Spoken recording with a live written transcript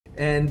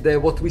And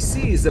what we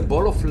see is a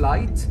ball of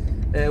light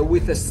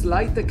with a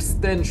slight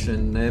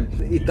extension.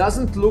 It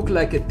doesn't look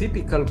like a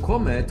typical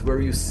comet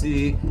where you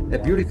see a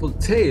beautiful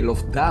tail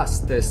of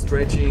dust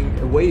stretching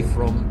away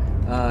from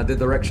the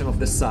direction of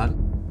the sun.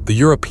 The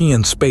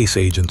European Space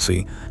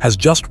Agency has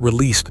just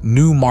released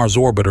new Mars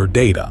orbiter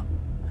data,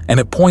 and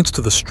it points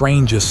to the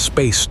strangest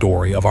space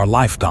story of our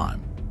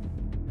lifetime.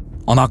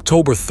 On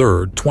October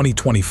 3,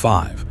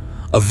 2025,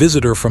 a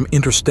visitor from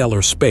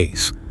interstellar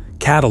space,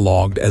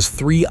 cataloged as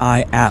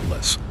 3I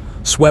Atlas,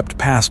 swept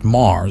past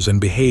Mars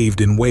and behaved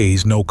in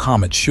ways no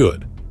comet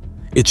should.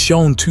 It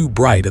shone too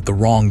bright at the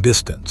wrong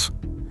distance.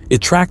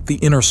 It tracked the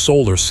inner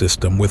solar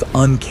system with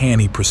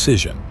uncanny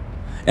precision,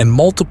 and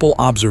multiple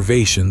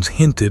observations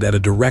hinted at a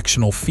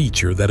directional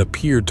feature that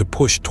appeared to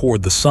push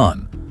toward the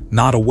sun,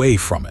 not away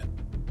from it.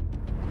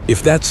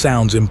 If that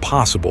sounds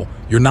impossible,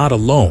 you're not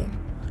alone.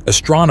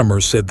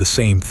 Astronomers said the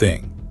same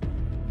thing.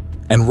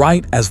 And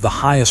right as the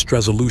highest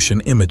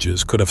resolution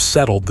images could have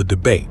settled the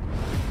debate,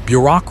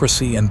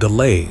 bureaucracy and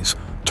delays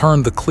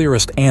turned the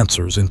clearest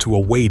answers into a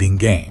waiting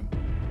game.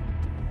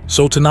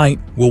 So tonight,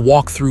 we'll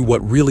walk through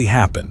what really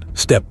happened,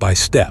 step by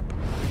step.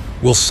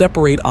 We'll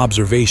separate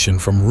observation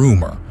from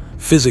rumor,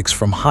 physics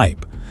from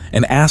hype,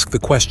 and ask the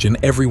question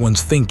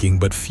everyone's thinking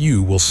but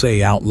few will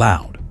say out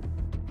loud.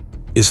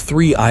 Is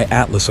 3I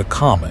Atlas a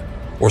comet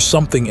or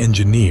something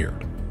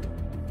engineered?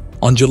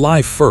 On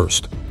July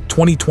 1st,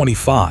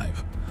 2025,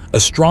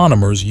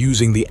 astronomers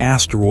using the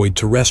Asteroid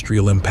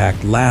Terrestrial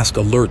Impact Last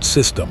Alert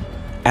System,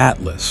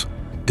 ATLAS,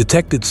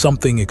 detected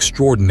something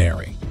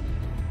extraordinary.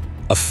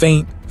 A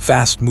faint,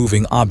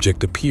 fast-moving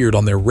object appeared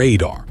on their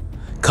radar,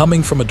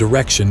 coming from a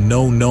direction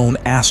no known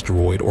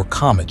asteroid or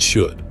comet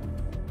should.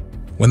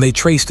 When they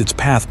traced its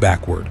path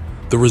backward,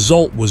 the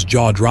result was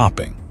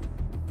jaw-dropping.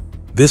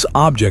 This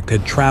object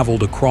had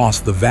traveled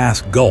across the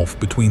vast gulf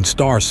between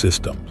star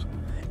systems,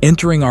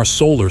 entering our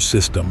solar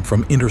system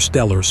from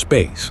interstellar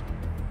space.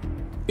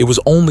 It was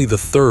only the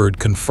third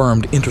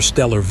confirmed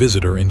interstellar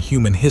visitor in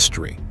human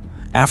history,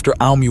 after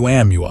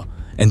Oumuamua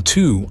and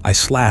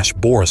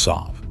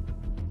 2I/Borisov.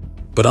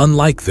 But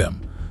unlike them,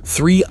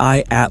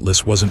 3I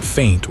Atlas wasn't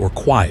faint or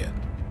quiet.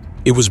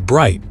 It was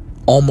bright,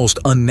 almost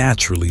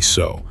unnaturally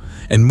so,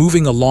 and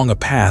moving along a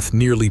path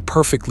nearly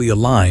perfectly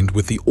aligned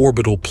with the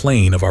orbital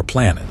plane of our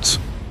planets.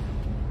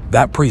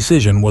 That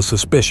precision was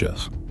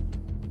suspicious.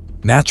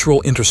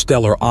 Natural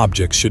interstellar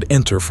objects should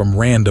enter from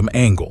random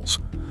angles,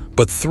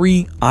 but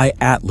 3I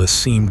Atlas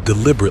seemed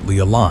deliberately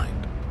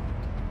aligned.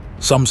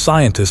 Some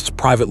scientists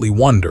privately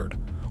wondered,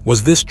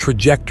 was this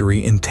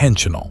trajectory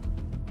intentional?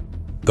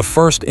 The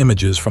first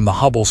images from the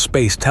Hubble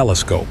Space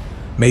Telescope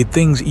made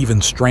things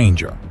even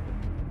stranger.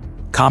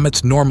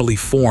 Comets normally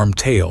form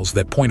tails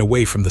that point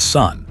away from the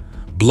sun,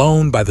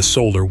 blown by the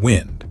solar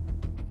wind.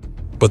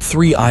 But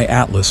 3I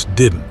Atlas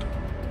didn't.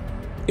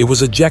 It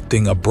was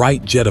ejecting a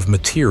bright jet of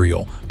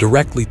material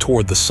directly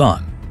toward the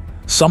sun,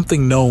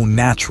 something no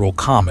natural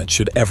comet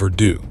should ever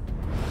do.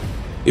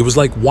 It was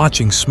like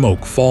watching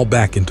smoke fall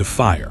back into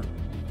fire.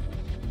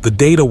 The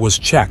data was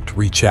checked,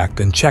 rechecked,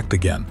 and checked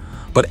again,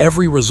 but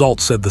every result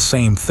said the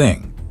same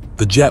thing: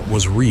 the jet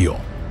was real.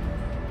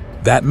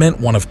 That meant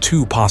one of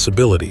two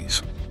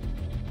possibilities.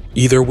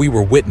 Either we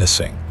were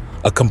witnessing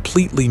a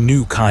completely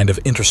new kind of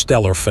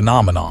interstellar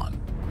phenomenon,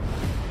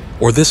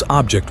 or this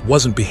object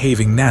wasn't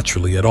behaving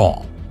naturally at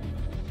all.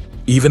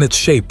 Even its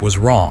shape was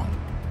wrong.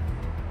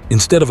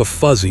 Instead of a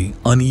fuzzy,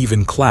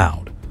 uneven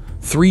cloud,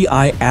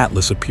 3I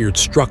Atlas appeared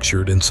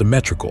structured and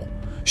symmetrical,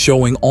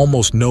 showing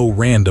almost no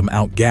random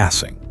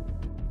outgassing.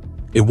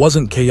 It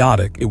wasn't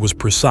chaotic, it was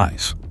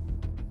precise.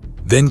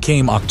 Then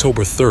came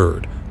October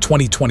 3rd,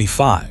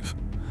 2025,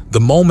 the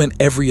moment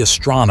every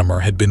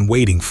astronomer had been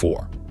waiting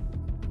for.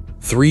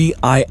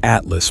 3I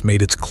Atlas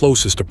made its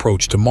closest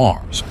approach to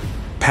Mars,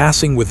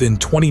 passing within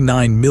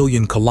 29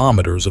 million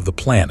kilometers of the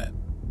planet.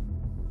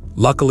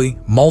 Luckily,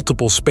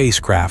 multiple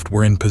spacecraft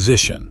were in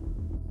position.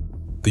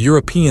 The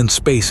European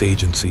Space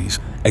Agency's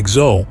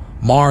ESA,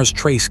 Mars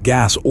Trace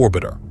Gas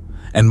Orbiter,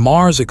 and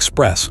Mars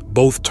Express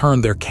both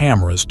turned their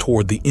cameras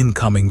toward the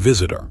incoming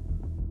visitor.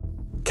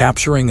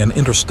 Capturing an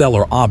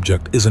interstellar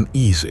object isn't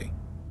easy.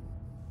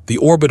 The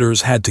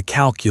orbiters had to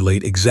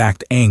calculate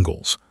exact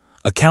angles,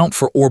 account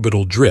for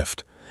orbital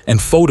drift,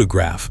 and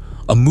photograph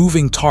a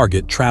moving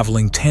target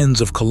traveling tens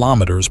of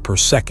kilometers per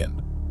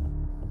second.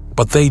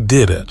 But they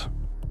did it.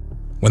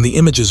 When the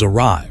images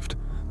arrived,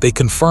 they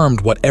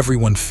confirmed what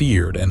everyone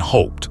feared and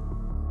hoped.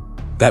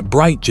 That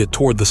bright jet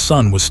toward the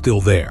sun was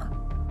still there.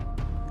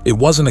 It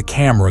wasn't a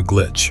camera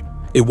glitch.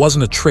 It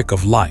wasn't a trick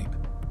of light.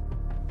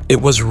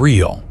 It was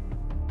real.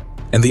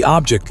 And the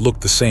object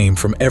looked the same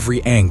from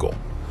every angle,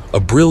 a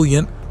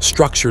brilliant,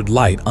 structured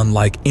light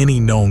unlike any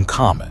known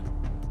comet.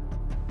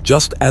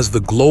 Just as the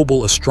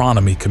global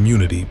astronomy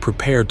community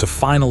prepared to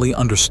finally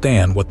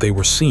understand what they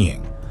were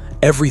seeing,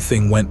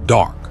 everything went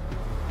dark.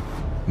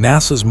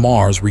 NASA's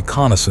Mars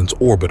Reconnaissance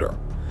Orbiter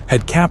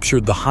had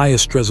captured the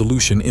highest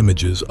resolution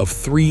images of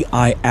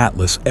 3I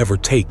Atlas ever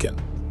taken.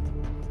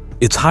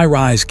 Its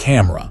high-rise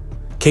camera,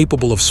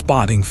 capable of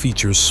spotting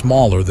features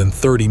smaller than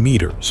 30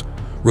 meters,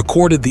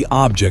 recorded the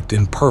object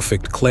in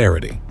perfect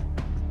clarity.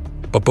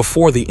 But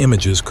before the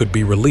images could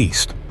be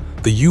released,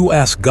 the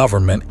US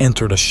government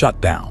entered a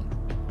shutdown.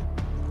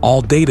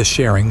 All data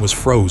sharing was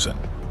frozen.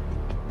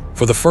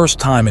 For the first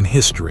time in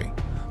history,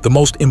 the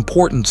most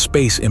important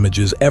space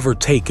images ever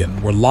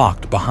taken were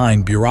locked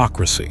behind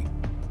bureaucracy.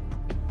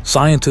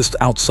 Scientists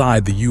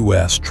outside the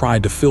US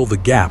tried to fill the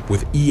gap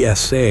with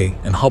ESA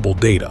and Hubble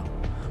data,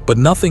 but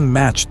nothing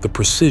matched the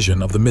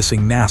precision of the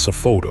missing NASA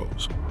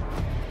photos.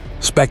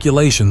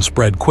 Speculation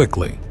spread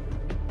quickly.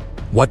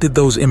 What did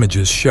those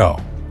images show?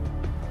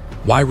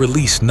 Why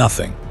release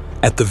nothing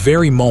at the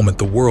very moment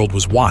the world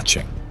was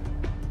watching?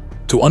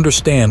 To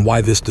understand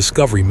why this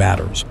discovery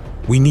matters,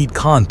 we need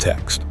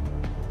context.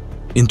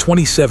 In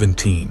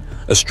 2017,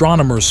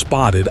 astronomers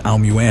spotted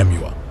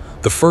Oumuamua,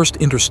 the first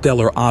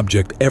interstellar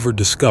object ever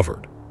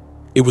discovered.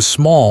 It was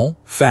small,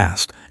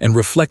 fast, and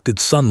reflected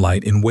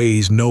sunlight in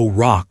ways no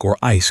rock or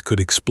ice could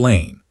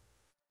explain.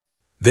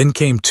 Then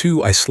came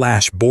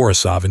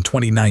 2I/Borisov in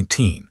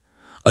 2019,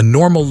 a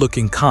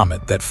normal-looking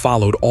comet that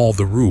followed all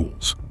the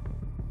rules.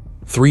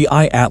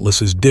 3I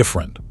Atlas is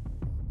different.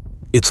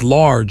 It's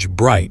large,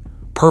 bright,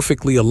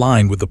 perfectly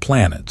aligned with the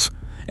planets,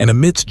 and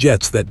emits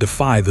jets that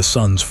defy the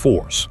sun's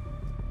force.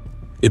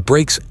 It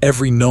breaks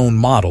every known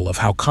model of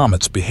how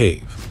comets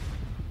behave.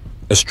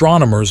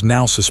 Astronomers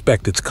now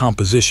suspect its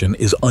composition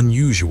is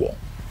unusual,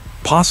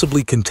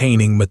 possibly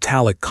containing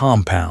metallic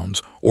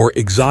compounds or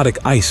exotic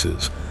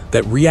ices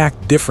that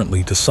react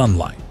differently to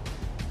sunlight.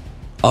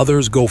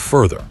 Others go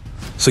further,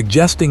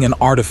 suggesting an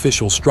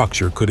artificial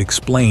structure could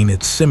explain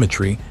its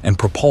symmetry and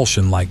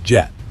propulsion like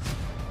jet.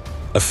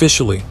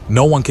 Officially,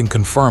 no one can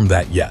confirm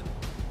that yet.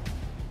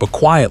 But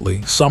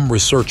quietly, some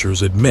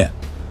researchers admit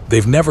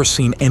they've never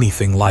seen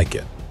anything like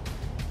it.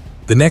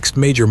 The next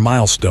major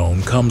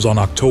milestone comes on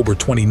October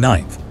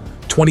 29,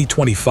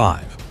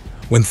 2025,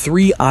 when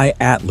 3I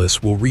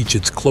Atlas will reach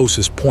its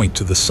closest point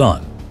to the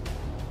Sun.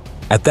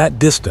 At that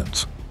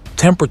distance,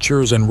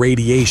 temperatures and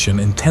radiation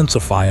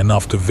intensify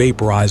enough to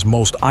vaporize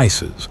most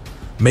ices,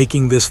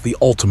 making this the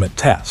ultimate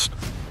test.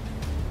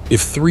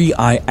 If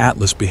 3I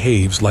Atlas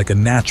behaves like a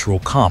natural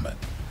comet,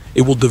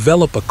 it will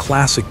develop a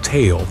classic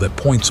tail that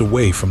points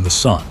away from the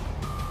Sun.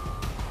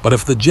 But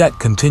if the jet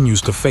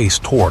continues to face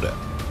toward it,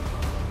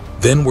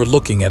 then we're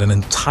looking at an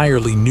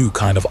entirely new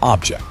kind of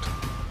object.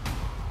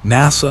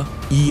 NASA,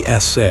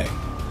 ESA,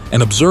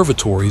 and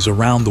observatories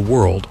around the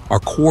world are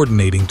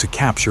coordinating to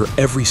capture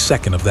every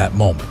second of that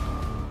moment.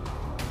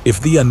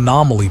 If the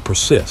anomaly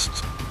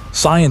persists,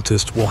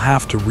 scientists will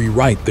have to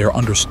rewrite their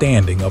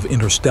understanding of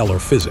interstellar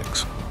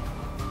physics.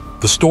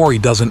 The story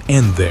doesn't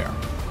end there.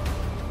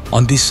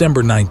 On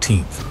December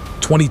 19,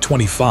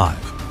 2025,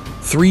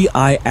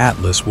 3I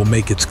Atlas will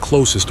make its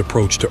closest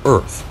approach to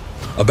Earth,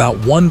 about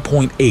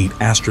 1.8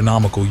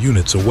 astronomical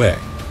units away.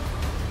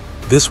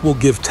 This will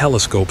give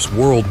telescopes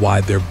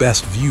worldwide their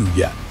best view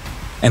yet,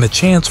 and a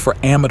chance for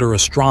amateur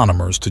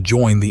astronomers to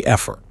join the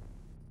effort.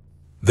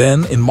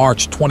 Then, in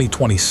March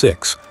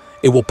 2026,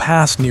 it will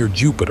pass near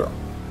Jupiter,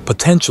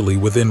 potentially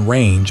within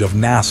range of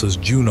NASA's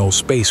Juno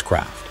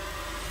spacecraft.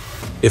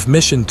 If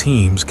mission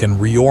teams can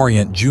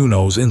reorient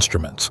Juno's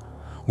instruments,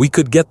 we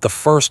could get the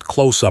first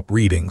close-up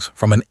readings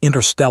from an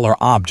interstellar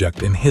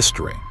object in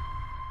history.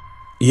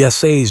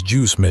 ESA's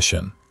JUICE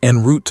mission,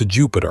 en route to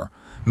Jupiter,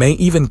 may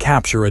even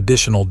capture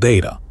additional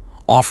data,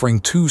 offering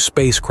two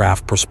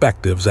spacecraft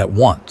perspectives at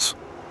once.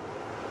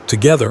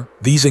 Together,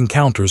 these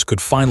encounters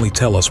could finally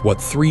tell us what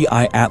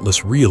 3I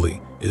Atlas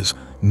really is,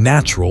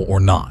 natural or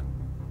not.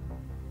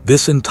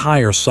 This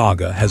entire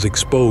saga has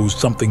exposed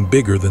something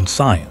bigger than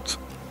science.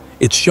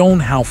 It's shown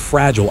how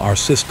fragile our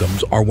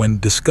systems are when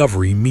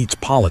discovery meets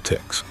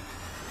politics.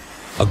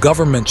 A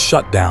government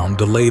shutdown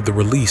delayed the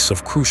release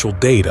of crucial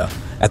data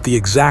at the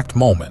exact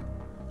moment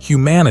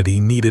humanity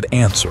needed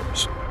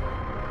answers.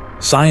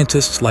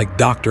 Scientists like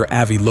Dr.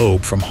 Avi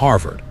Loeb from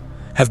Harvard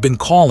have been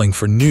calling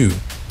for new,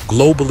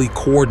 globally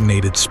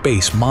coordinated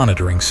space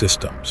monitoring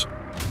systems.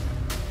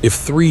 If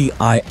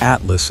 3I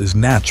Atlas is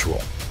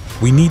natural,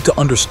 we need to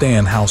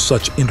understand how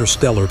such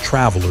interstellar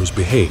travelers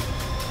behave.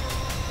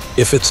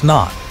 If it's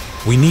not,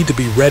 we need to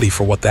be ready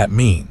for what that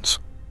means.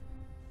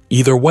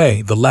 Either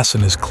way, the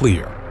lesson is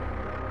clear.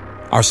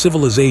 Our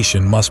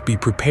civilization must be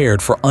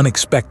prepared for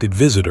unexpected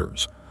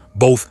visitors,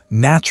 both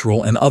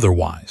natural and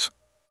otherwise.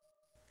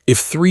 If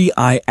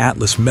 3I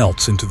Atlas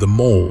melts into the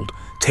mold,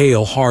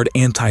 tail-hard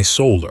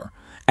anti-solar,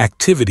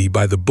 activity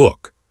by the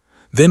book,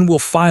 then we'll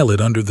file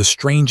it under the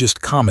strangest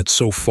comet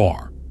so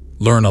far,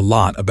 learn a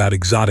lot about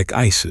exotic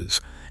ices,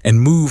 and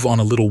move on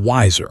a little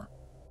wiser.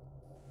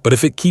 But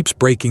if it keeps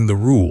breaking the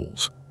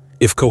rules,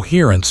 if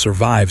coherence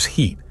survives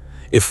heat,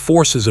 if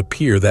forces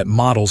appear that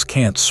models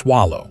can't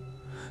swallow,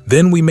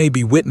 then we may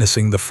be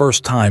witnessing the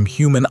first time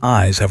human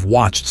eyes have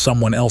watched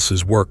someone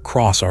else's work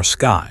cross our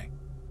sky.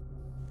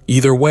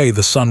 Either way,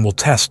 the sun will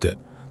test it,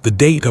 the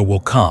data will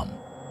come.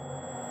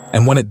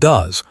 And when it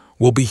does,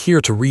 we'll be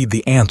here to read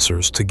the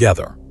answers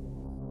together.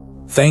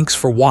 Thanks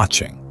for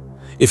watching.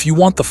 If you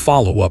want the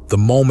follow-up the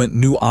moment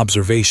new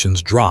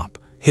observations drop,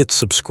 hit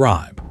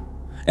subscribe.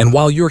 And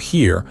while you're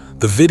here,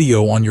 the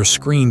video on your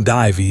screen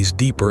dives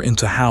deeper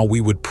into how we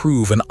would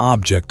prove an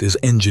object is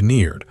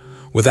engineered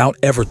without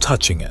ever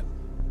touching it.